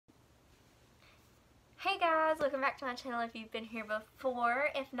Hey guys, welcome back to my channel if you've been here before.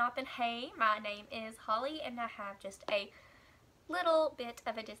 If not, then hey, my name is Holly and I have just a little bit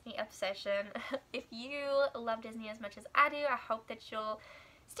of a Disney obsession. If you love Disney as much as I do, I hope that you'll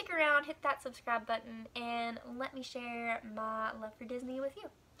stick around, hit that subscribe button, and let me share my love for Disney with you.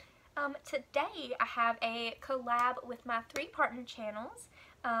 Today I have a collab with my three partner channels.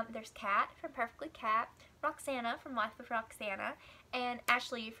 There's Kat from Perfectly Kat, Roxana from Life with Roxana, and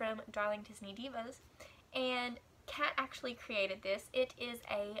Ashley from Darling Disney Divas. And Kat actually created this. It is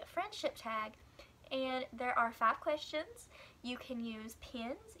a friendship tag, and there are 5 questions. You can use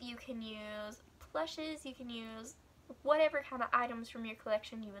pins, you can use plushes, you can use whatever kind of items from your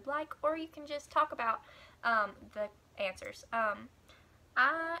collection you would like, or you can just talk about the answers.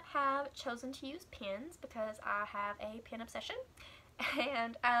 I have chosen to use pins because I have a pin obsession,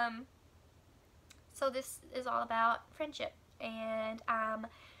 and so this is all about friendship, and I'm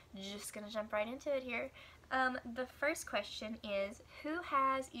just gonna jump right into it here. The first question is, who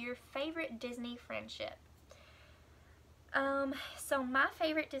has your favorite Disney friendship? So my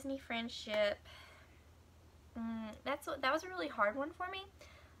favorite Disney friendship, that was a really hard one for me.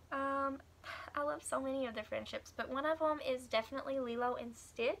 I love so many of the friendships, but one of them is definitely Lilo and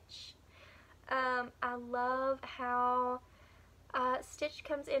Stitch. I love how Stitch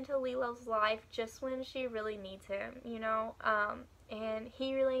comes into Lilo's life just when she really needs him, you know, and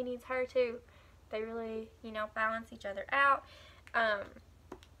he really needs her too. They really, you know, balance each other out,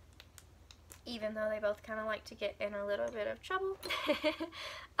 even though they both kind of like to get in a little bit of trouble.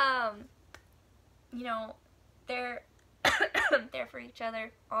 You know, they're there for each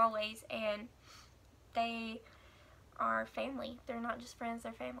other always, and they are family. They're not just friends,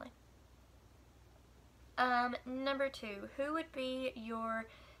 they're family. Number 2, who would be your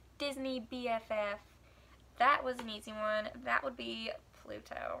Disney BFF? That was an easy one. That would be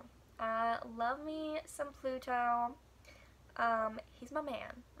Pluto. I love me some Pluto. He's my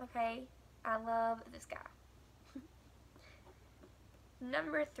man, okay? I love this guy.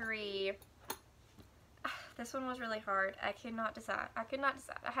 Number 3. This one was really hard. I could not decide. I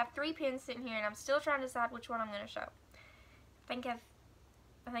have 3 pins sitting here and I'm still trying to decide which one I'm going to show. I think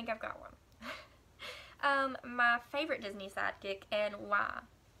I've got one. My favorite Disney sidekick and why?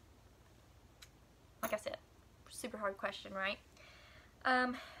 Like I said, super hard question, right?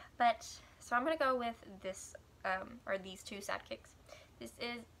 But so I'm gonna go with this, or these 2 sidekicks. This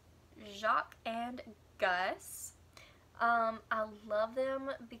is Jacques and Gus. I love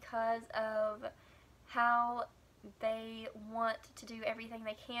them because of how they want to do everything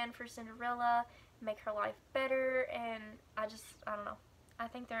they can for Cinderella, make her life better, and I don't know. I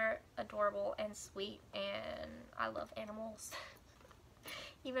think they're adorable and sweet, and I love animals.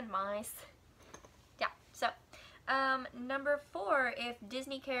 Even mice. Yeah, so, number 4, if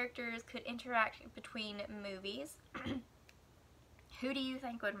Disney characters could interact between movies, who do you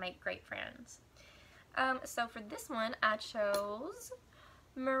think would make great friends? So for this one, I chose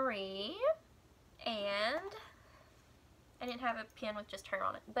Marie, and I didn't have a pin with just her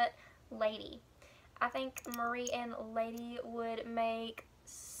on it, but Lady. I think Marie and Lady would make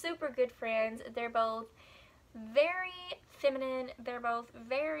super good friends. They're both very feminine. They're both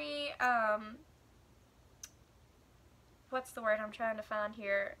very, what's the word I'm trying to find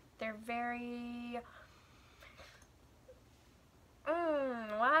here? They're very,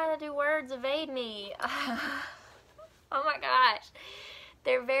 why do words evade me? Oh my gosh.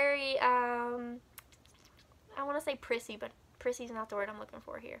 They're very, I want to say prissy, but prissy's not the word I'm looking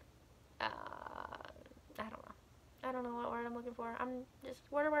for here. I don't know what word I'm looking for. I'm just,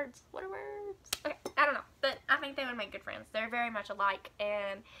 what are words? What are words? Okay, I don't know, but I think they would make good friends. They're very much alike,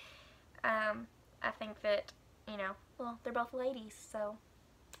 and I think that, you know, well, they're both ladies, so.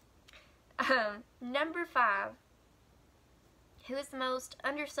 Number 5. Who is the most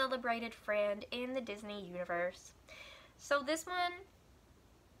under-celebrated friend in the Disney universe? So this one,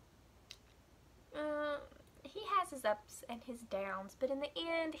 he has his ups and his downs, but in the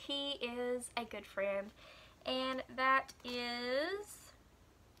end, he is a good friend. And that is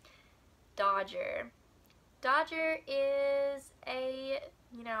Dodger. Dodger is a,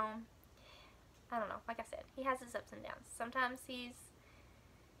 you know, I don't know, like I said, he has his ups and downs. Sometimes he's,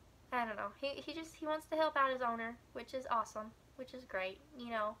 I don't know, he wants to help out his owner, which is awesome, which is great,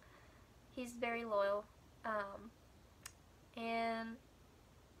 you know, he's very loyal, and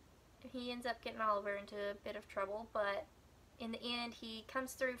he ends up getting Oliver into a bit of trouble, but in the end, he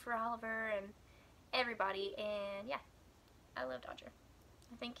comes through for Oliver and everybody, and yeah, I love Dodger.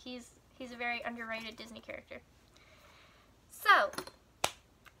 I think he's a very underrated Disney character. So,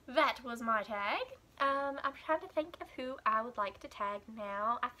 that was my tag. I'm trying to think of who I would like to tag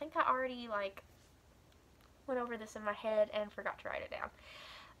now. I think I already, like, went over this in my head and forgot to write it down.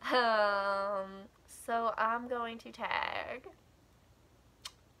 So I'm going to tag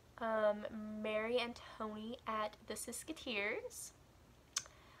Mary and Tony at the Siskateers.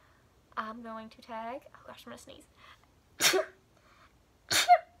 I'm going to tag, oh gosh, I'm gonna sneeze.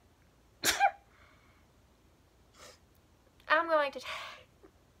 I'm going to tag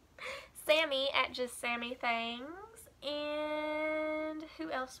Sammy at Just Sammy Things. And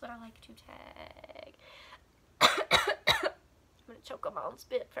who else would I like to tag? I'm gonna choke on my own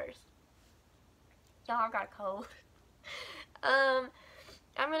spit first. Y'all, I got a cold. I'm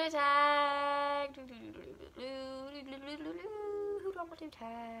gonna tag. Who do I want to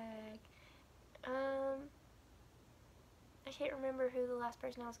tag? I can't remember who the last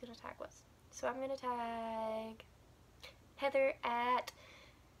person I was gonna tag was. So I'm gonna tag Heather at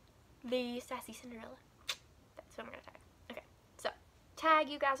the Sassy Cinderella. That's what I'm gonna tag. Okay, so tag,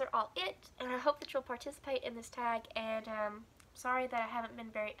 you guys are all it, and I hope that you'll participate in this tag. And sorry that I haven't been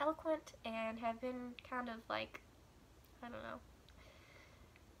very eloquent and have been kind of like, I don't know,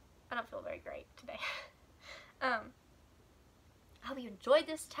 I don't feel very great today. I hope you enjoyed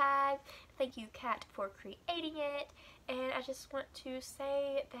this tag. Thank you, Kat, for creating it. And I just want to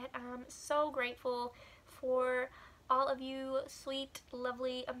say that I'm so grateful for all of you sweet,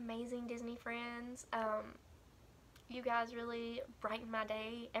 lovely, amazing Disney friends. You guys really brighten my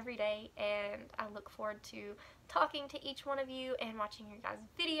day every day, and I look forward to talking to each one of you and watching your guys'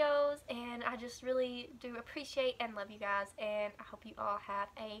 videos, and I just really do appreciate and love you guys, and I hope you all have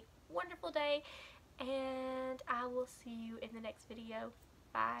a wonderful day, and I will see you in the next video.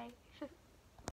 Bye.